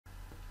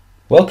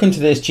Welcome to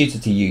this Tutor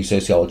to You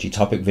Sociology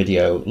topic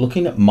video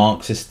looking at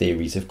Marxist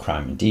theories of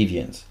crime and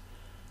deviance,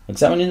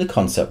 examining the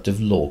concept of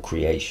law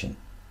creation.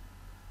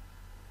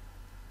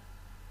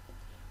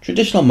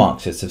 Traditional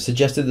Marxists have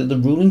suggested that the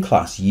ruling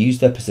class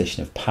used their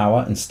position of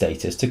power and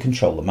status to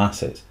control the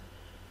masses,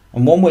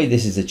 and one way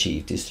this is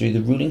achieved is through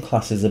the ruling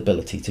class's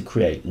ability to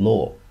create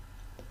law.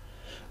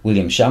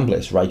 William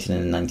Chambliss, writing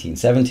in the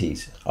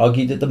 1970s,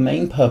 argued that the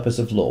main purpose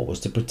of law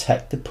was to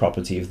protect the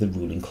property of the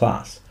ruling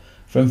class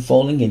from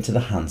falling into the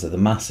hands of the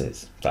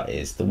masses, that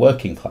is, the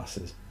working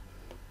classes.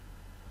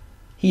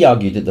 He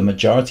argued that the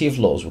majority of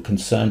laws were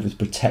concerned with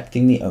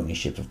protecting the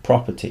ownership of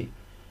property,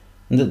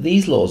 and that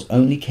these laws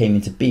only came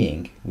into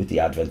being with the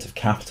advent of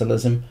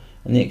capitalism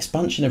and the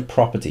expansion of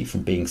property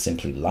from being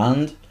simply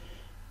land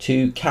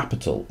to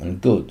capital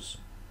and goods.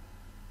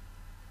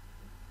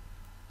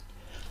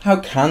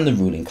 How can the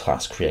ruling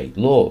class create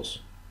laws?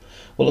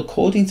 Well,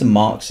 according to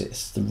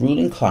Marxists, the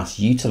ruling class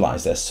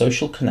utilise their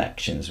social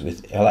connections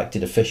with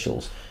elected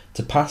officials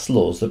to pass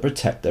laws that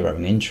protect their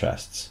own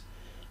interests,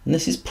 and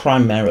this is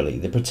primarily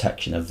the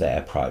protection of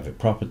their private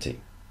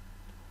property.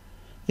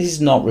 This is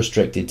not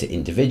restricted to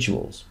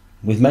individuals,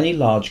 with many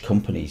large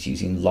companies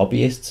using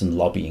lobbyists and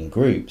lobbying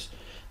groups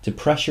to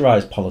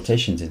pressurise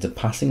politicians into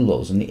passing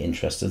laws in the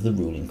interests of the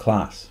ruling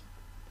class.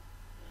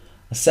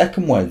 A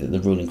second way that the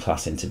ruling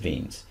class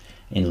intervenes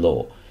in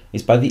law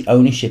is by the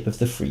ownership of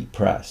the free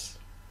press.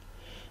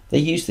 They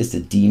use this to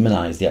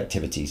demonise the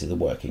activities of the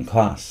working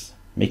class,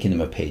 making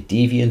them appear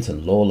deviant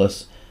and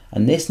lawless,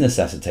 and this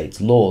necessitates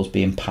laws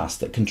being passed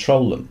that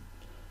control them,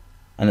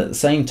 and at the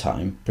same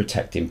time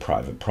protecting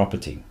private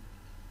property.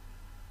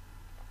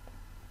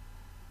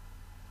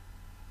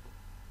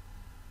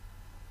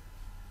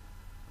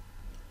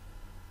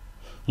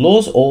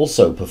 Laws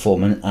also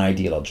perform an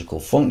ideological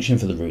function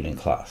for the ruling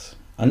class,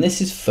 and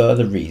this is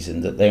further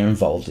reason that they are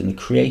involved in the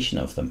creation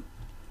of them.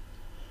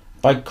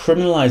 By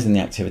criminalising the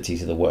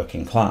activities of the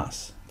working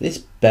class, this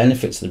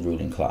benefits the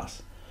ruling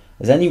class,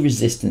 as any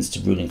resistance to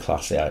ruling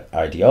class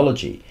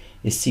ideology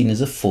is seen as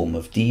a form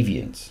of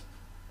deviance.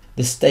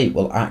 The state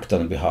will act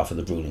on behalf of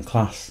the ruling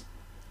class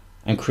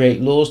and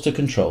create laws to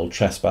control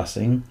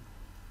trespassing,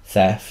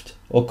 theft,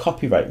 or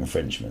copyright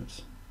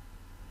infringements.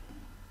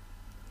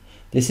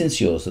 This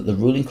ensures that the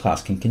ruling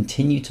class can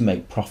continue to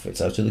make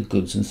profits out of the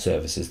goods and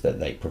services that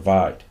they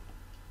provide.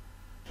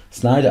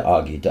 Snyder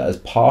argued that as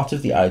part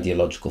of the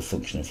ideological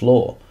function of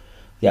law,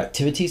 the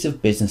activities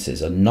of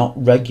businesses are not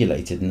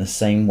regulated in the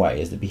same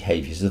way as the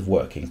behaviours of the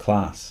working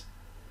class.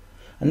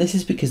 And this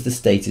is because the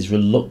state is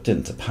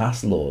reluctant to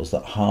pass laws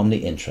that harm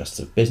the interests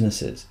of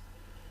businesses,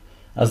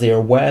 as they are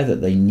aware that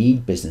they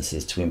need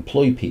businesses to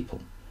employ people,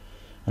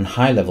 and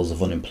high levels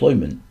of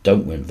unemployment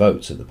don't win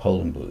votes at the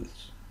polling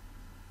booths.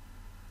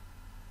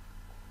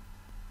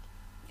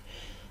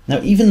 Now,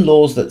 even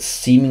laws that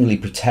seemingly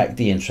protect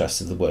the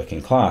interests of the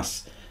working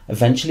class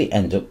eventually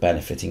end up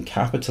benefiting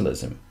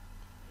capitalism.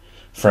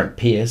 Frank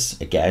Pierce,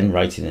 again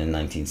writing in the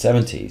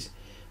 1970s,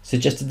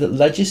 suggested that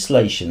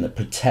legislation that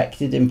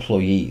protected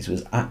employees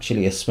was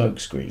actually a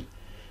smokescreen,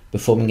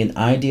 performing an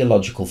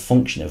ideological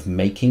function of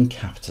making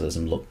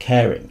capitalism look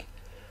caring,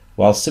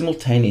 while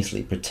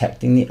simultaneously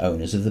protecting the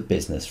owners of the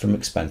business from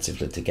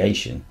expensive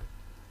litigation.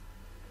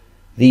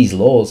 These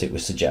laws, it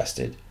was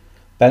suggested,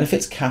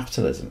 benefits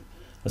capitalism,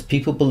 as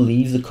people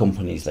believe the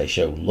companies they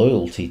show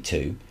loyalty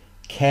to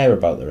care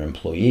about their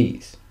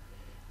employees,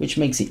 which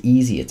makes it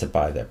easier to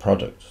buy their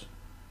products.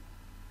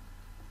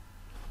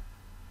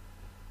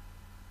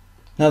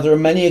 Now, there are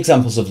many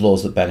examples of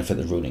laws that benefit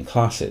the ruling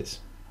classes.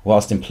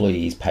 Whilst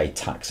employees pay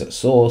tax at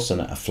source and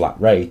at a flat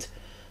rate,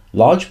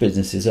 large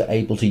businesses are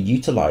able to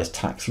utilise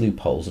tax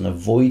loopholes and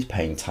avoid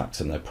paying tax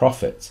on their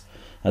profits,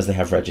 as they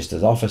have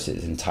registered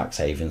offices in tax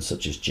havens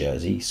such as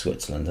Jersey,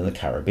 Switzerland and the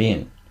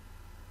Caribbean.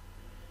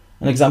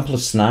 An example of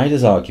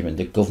Snyder's argument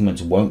that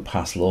governments won't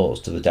pass laws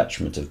to the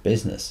detriment of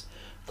business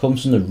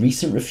comes from the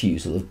recent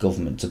refusal of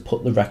government to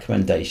put the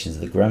recommendations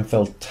of the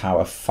Grenfell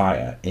Tower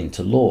fire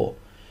into law,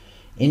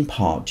 in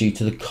part due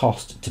to the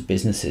cost to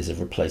businesses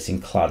of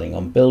replacing cladding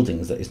on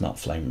buildings that is not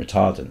flame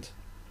retardant,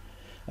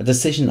 a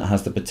decision that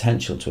has the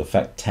potential to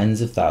affect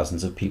tens of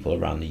thousands of people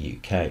around the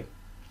UK.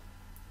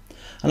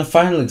 And a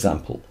final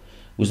example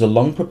was the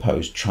long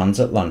proposed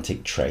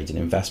transatlantic trade and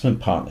investment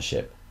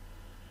partnership,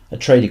 a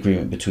trade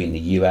agreement between the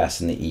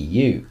US and the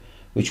EU,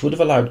 which would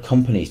have allowed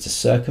companies to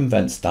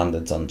circumvent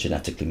standards on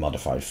genetically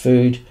modified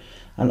food,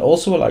 and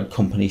also allowed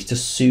companies to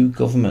sue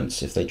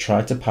governments if they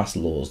tried to pass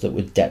laws that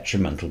were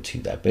detrimental to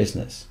their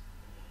business.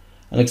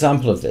 An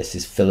example of this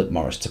is Philip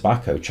Morris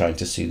Tobacco trying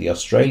to sue the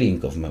Australian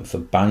government for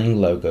banning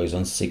logos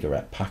on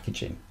cigarette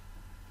packaging.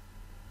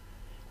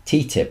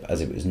 TTIP, as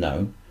it was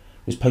known,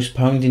 was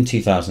postponed in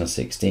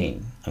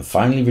 2016 and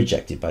finally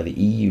rejected by the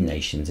EU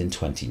nations in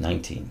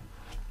 2019.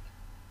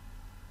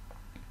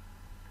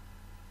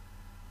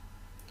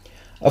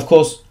 Of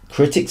course,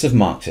 critics of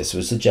Marxists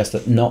would suggest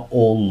that not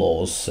all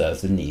laws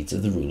serve the needs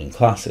of the ruling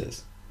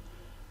classes.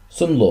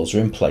 Some laws are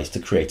in place to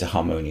create a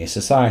harmonious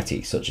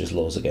society, such as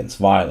laws against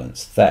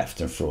violence,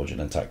 theft and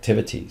fraudulent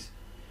activities.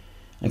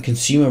 and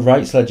consumer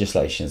rights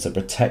legislations that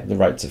protect the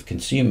rights of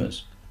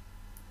consumers.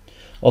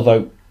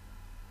 Although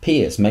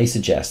Pierce may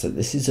suggest that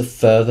this is a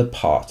further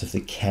part of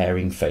the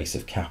caring face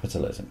of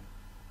capitalism.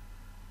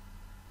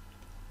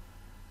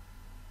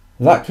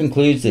 That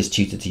concludes this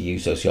Tutor to You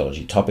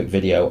Sociology topic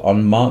video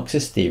on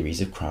Marxist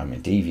theories of crime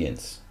and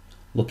deviance,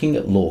 looking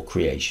at law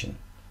creation.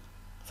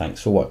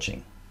 Thanks for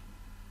watching.